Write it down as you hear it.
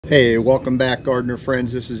Hey, welcome back, gardener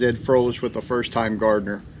friends. This is Ed Froelich with The First Time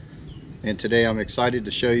Gardener, and today I'm excited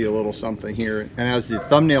to show you a little something here. And as the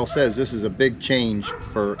thumbnail says, this is a big change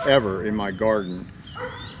forever in my garden,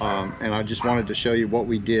 and I just wanted to show you what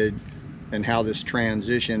we did and how this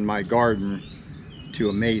transitioned my garden to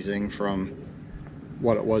amazing from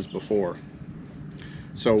what it was before.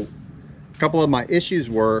 So a couple of my issues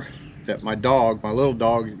were that my dog, my little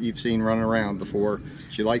dog you've seen running around before,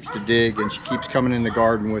 she likes to dig and she keeps coming in the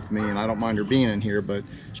garden with me, and I don't mind her being in here, but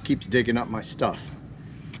she keeps digging up my stuff.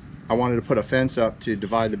 I wanted to put a fence up to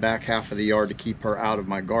divide the back half of the yard to keep her out of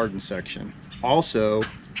my garden section. Also,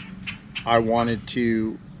 I wanted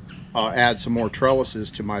to add some more trellises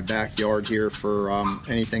to my backyard here for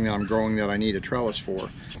anything that I'm growing that I need a trellis for.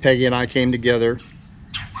 Peggy and I came together,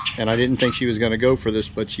 and I didn't think she was going to go for this,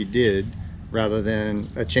 but she did. Rather than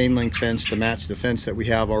a chain link fence to match the fence that we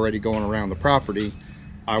have already going around the property,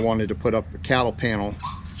 I wanted to put up a cattle panel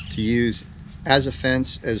to use as a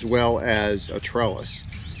fence as well as a trellis.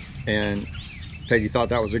 And Peggy thought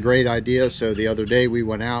that was a great idea, so the other day we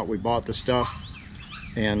went out, we bought the stuff,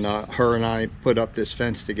 and her and I put up this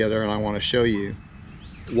fence together, and I want to show you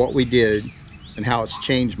what we did and how it's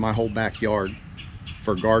changed my whole backyard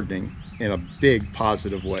for gardening in a big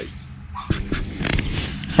positive way.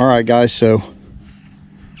 Alright guys, so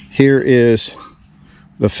here is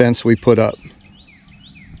the fence we put up.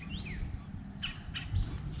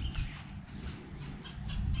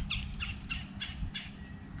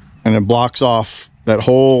 And it blocks off that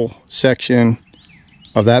whole section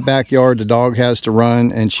of that backyard the dog has to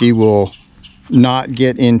run, and she will not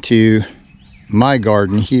get into my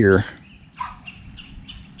garden here.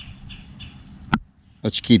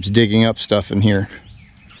 But she keeps digging up stuff in here.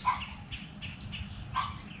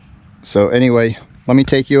 So anyway, let me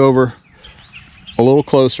take you over a little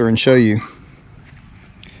closer and show you.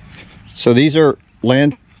 So these are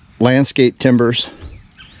landscape timbers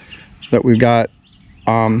that we've got.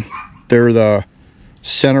 They're the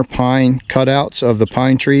center pine cutouts of the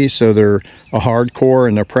pine trees, so they're a hardcore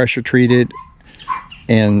and they're pressure treated,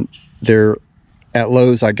 and they're at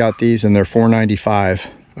Lowe's. I got these and they're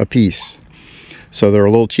 $4.95 a piece, so they're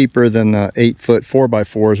a little cheaper than the 8-foot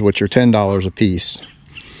 4x4s, which are $10 a piece.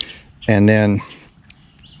 And then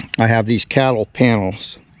I have these cattle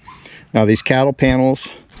panels. Now these cattle panels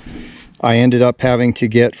I ended up having to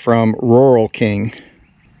get from Rural King.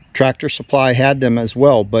 Tractor Supply had them as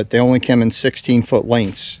well, but they only came in 16-foot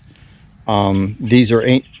lengths. These are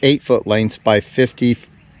 8-foot lengths by 50,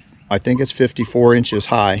 I think it's 54 inches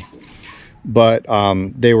high. But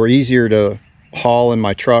they were easier to haul in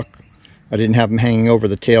my truck. I didn't have them hanging over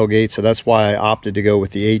the tailgate, so that's why I opted to go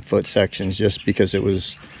with the 8-foot sections, just because it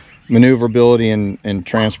was maneuverability and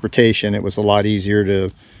transportation. It was a lot easier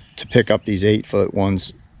to pick up these 8-foot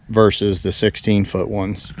ones versus the 16-foot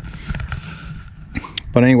ones.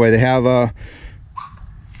 But anyway, they have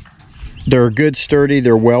they're good, sturdy,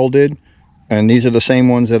 they're welded, and these are the same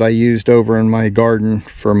ones that I used over in my garden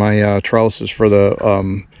for my trellises for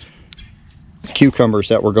the cucumbers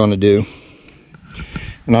that we're going to do.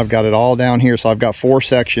 And I've got it all down here, so I've got 4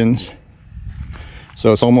 sections,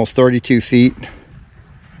 so it's almost 32 feet.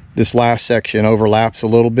 This last section overlaps a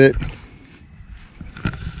little bit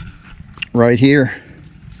right here,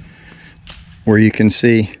 where you can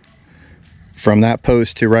see from that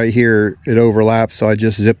post to right here it overlaps, so I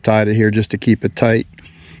just zip tied it here just to keep it tight.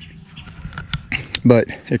 But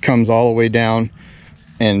it comes all the way down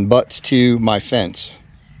and butts to my fence.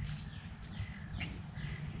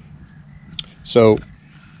 So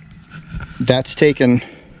that's taken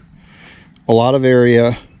a lot of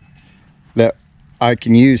area that I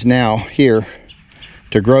can use now here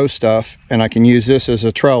to grow stuff, and I can use this as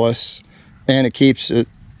a trellis, and it keeps it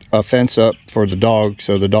a fence up for the dog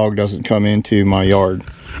so the dog doesn't come into my yard.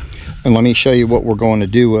 And let me show you what we're going to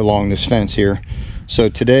do along this fence here. So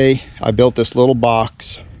today I built this little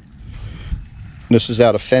box. This is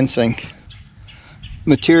out of fencing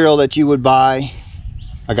material that you would buy.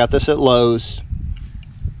 I got this at Lowe's.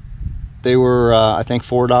 They were I think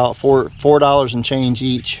 $4 and change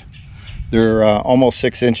each. They're almost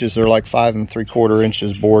 6 inches. They're like 5 3/4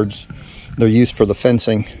 inches boards. They're used for the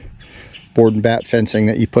fencing, board and bat fencing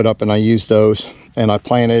that you put up, and I used those. And I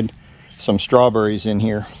planted some strawberries in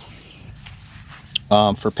here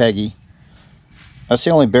for Peggy. That's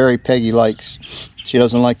the only berry Peggy likes. She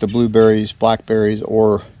doesn't like the blueberries, blackberries,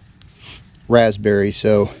 or raspberries.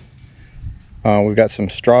 So we've got some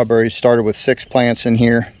strawberries. Started with 6 plants in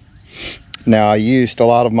here. Now I used a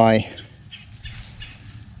lot of my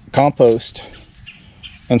compost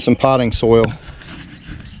and some potting soil.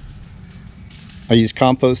 I use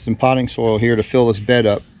compost and potting soil here to fill this bed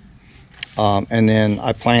up. And then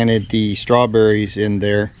I planted the strawberries in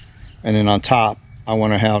there, and then on top I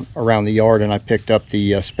went out around the yard and I picked up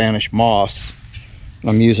the Spanish moss.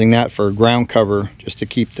 I'm using that for ground cover, just to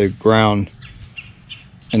keep the ground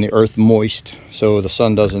and the earth moist so the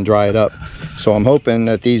sun doesn't dry it up. So I'm hoping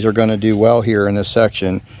that these are going to do well here in this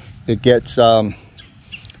section. It gets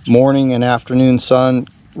morning and afternoon sun.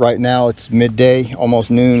 Right now it's midday, almost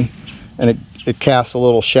noon, and it casts a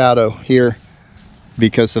little shadow here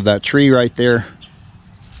because of that tree right there.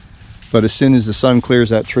 But as soon as the sun clears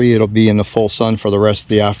that tree, it'll be in the full sun for the rest of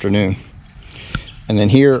the afternoon. And then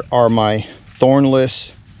here are my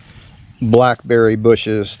thornless blackberry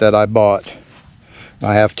bushes that I bought.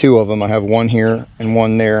 I have two of them. I have one here and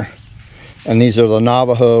one there. And these are the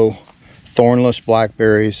Navajo thornless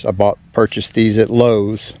blackberries. I purchased these at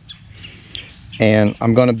Lowe's. And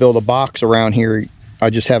I'm going to build a box around here. I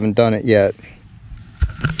just haven't done it yet.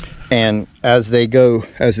 And as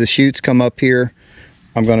the shoots come up here,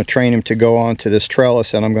 I'm going to train them to go onto this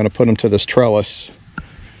trellis, and I'm going to put them to this trellis.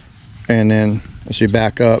 And then as you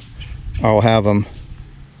back up, I'll have them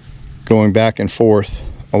going back and forth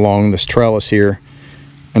along this trellis here,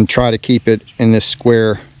 and try to keep it in this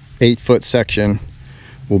square 8-foot section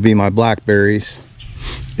will be my blackberries.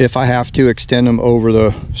 If I have to extend them over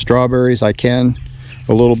the strawberries, I can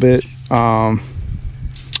a little bit.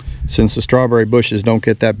 Since the strawberry bushes don't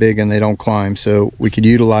get that big and they don't climb, so we could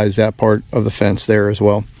utilize that part of the fence there as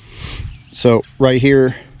well. So right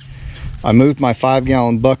here, I moved my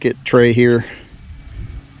 5-gallon bucket tray here.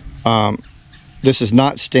 This is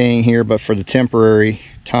not staying here, but for the temporary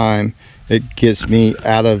time, it gets me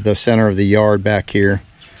out of the center of the yard back here.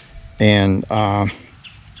 And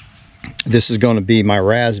this is going to be my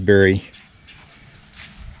raspberry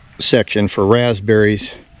section for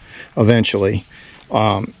raspberries eventually.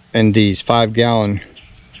 And these 5-gallon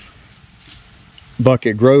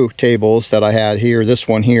bucket grow tables that I had here, this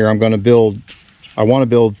one here, I want to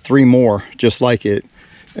build 3 more just like it,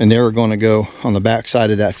 and they're going to go on the back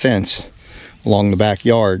side of that fence along the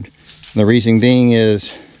backyard. And the reason being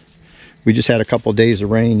is we just had a couple of days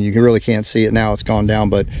of rain. You really can't see it now, it's gone down,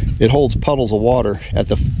 but it holds puddles of water at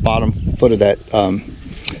the bottom foot of that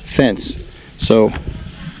fence. So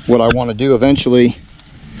what I want to do eventually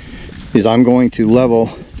is I'm going to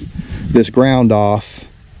level this ground off.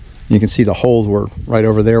 You can see the holes were right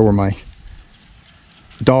over there where my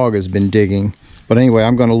dog has been digging. But anyway,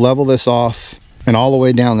 I'm going to level this off, and all the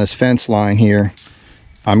way down this fence line here,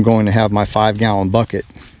 I'm going to have my 5-gallon bucket.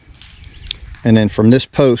 And then from this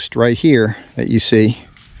post right here that you see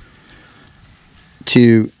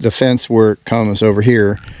to the fence where it comes over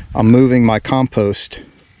here, I'm moving my compost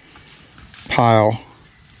pile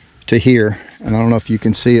to here. And I don't know if you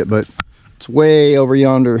can see it, but it's way over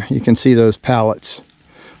yonder. You can see those pallets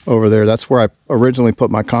over there. That's where I originally put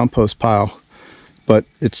my compost pile, but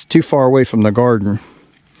it's too far away from the garden.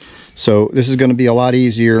 So this is going to be a lot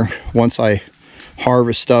easier once I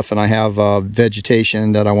harvest stuff and I have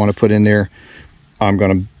vegetation that I want to put in there. I'm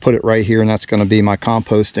going to put it right here, and that's going to be my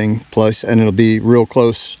composting place, and it'll be real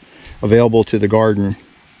close, available to the garden.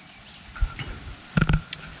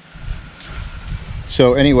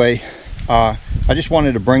 So anyway, I just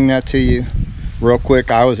wanted to bring that to you real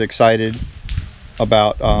quick. I was excited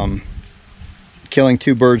about killing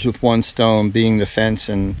 2 birds with 1 stone, being the fence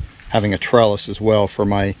and having a trellis as well for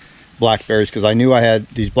my blackberries, because I knew I had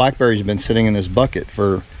these blackberries have been sitting in this bucket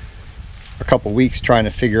for a couple weeks trying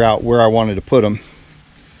to figure out where I wanted to put them,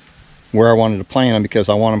 where I wanted to plant them, because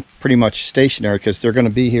I want them pretty much stationary, because they're going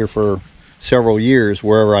to be here for several years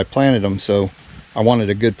wherever I planted them. So I wanted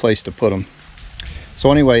a good place to put them.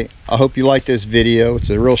 So anyway, I hope you like this video. It's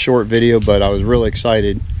a real short video, but I was really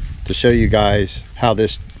excited to show you guys how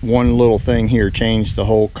this one little thing here changed the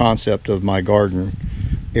whole concept of my garden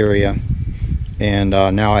area. And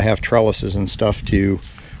now I have trellises and stuff to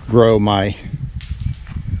grow my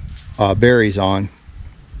berries on.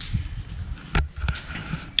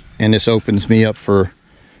 And this opens me up for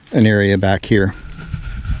an area back here.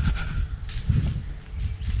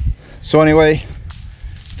 So anyway,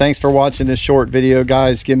 thanks for watching this short video,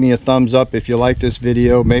 guys. Give me a thumbs up if you like this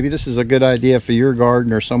video. Maybe this is a good idea for your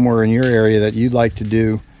garden or somewhere in your area that you'd like to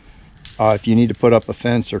do. If you need to put up a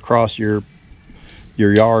fence or cross your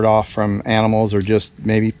yard off from animals, or just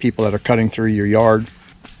maybe people that are cutting through your yard.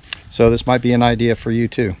 So this might be an idea for you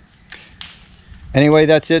too. Anyway,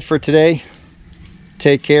 that's it for today.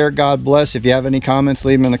 Take care. God bless. If you have any comments,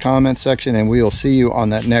 leave them in the comment section, and we will see you on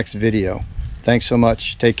that next video. Thanks so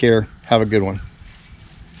much. Take care. Have a good one.